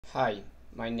Hi,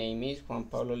 my name is Juan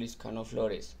Pablo Lizcano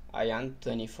Flórez. I am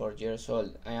 24 years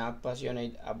old. I am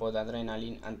passionate about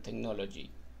adrenaline and technology.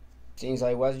 Since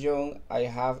I was young, I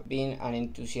have been an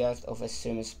enthusiast of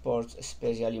extreme sports,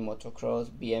 especially motocross,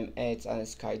 BMX, and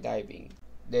skydiving.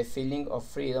 The feeling of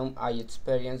freedom I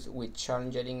experience with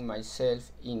challenging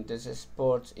myself in these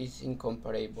sports is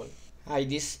incomparable.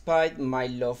 Despite my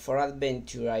love for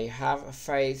adventure, I have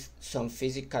faced some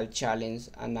physical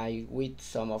challenges and I with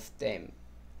some of them.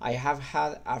 I have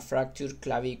had a fractured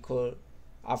clavicle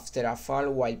after a fall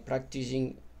while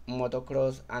practicing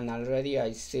motocross, and already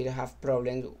I still have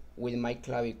problems with my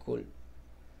clavicle.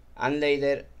 And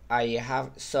later I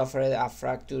have suffered a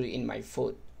fracture in my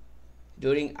foot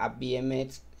during a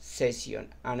BMX session,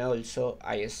 and also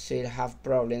I still have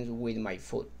problems with my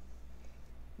foot.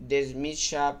 These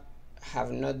mishaps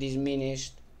have not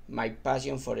diminished my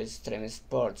passion for extreme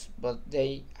sports, but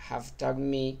they have taught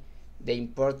me the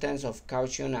importance of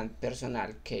caution and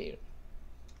personal care.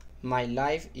 My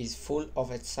life is full of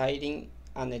exciting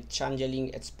and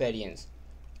challenging experiences,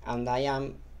 and I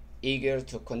am eager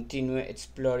to continue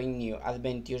exploring new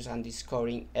adventures and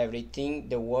discovering everything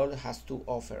the world has to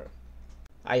offer.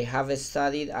 I have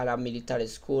studied at a military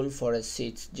school for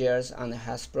 6 years and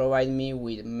has provided me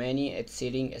with many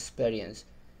exciting experiences.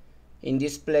 In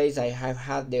this place I have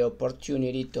had the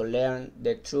opportunity to learn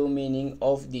the true meaning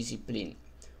of discipline.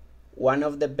 One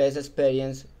of the best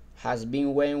experiences has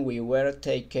been when we were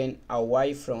taken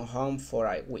away from home for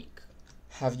a week.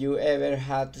 Have you ever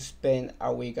had to spend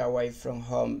a week away from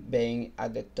home being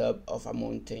at the top of a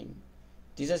mountain?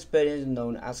 This experience,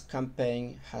 known as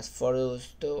camping, has forced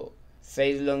us to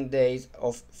face long days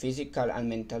of physical and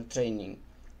mental training.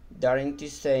 During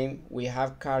this time, we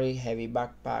have carried heavy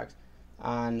backpacks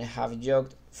and have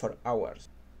jogged for hours.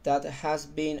 That has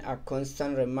been a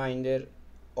constant reminder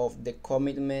of the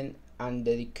commitment and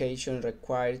dedication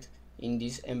required in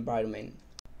this environment.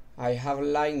 I have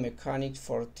liked mechanics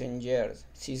for 10 years.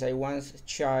 Since I was a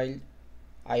child,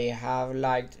 I have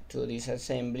liked to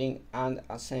disassembling and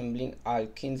assembling all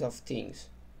kinds of things.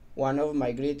 One of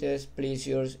my greatest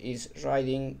pleasures is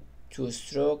riding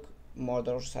two-stroke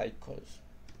motorcycles.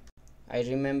 I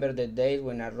remember the days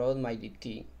when I rode my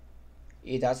DT.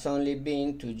 It has only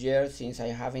been 2 years since I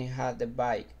haven't had the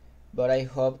bike, but I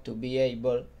hope to be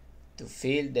able to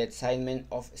feel the excitement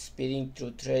of speeding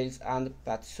through trails and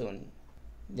paths soon.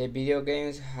 The video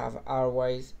games have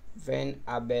always been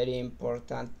a very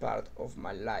important part of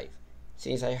my life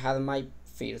since I had my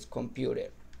first computer.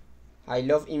 I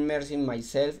love immersing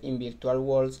myself in virtual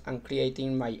worlds and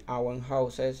creating my own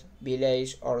houses,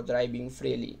 villages, or driving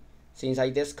freely. Since I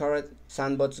discovered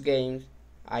sandbox games,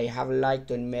 I have liked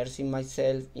to immerse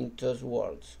myself in those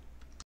worlds.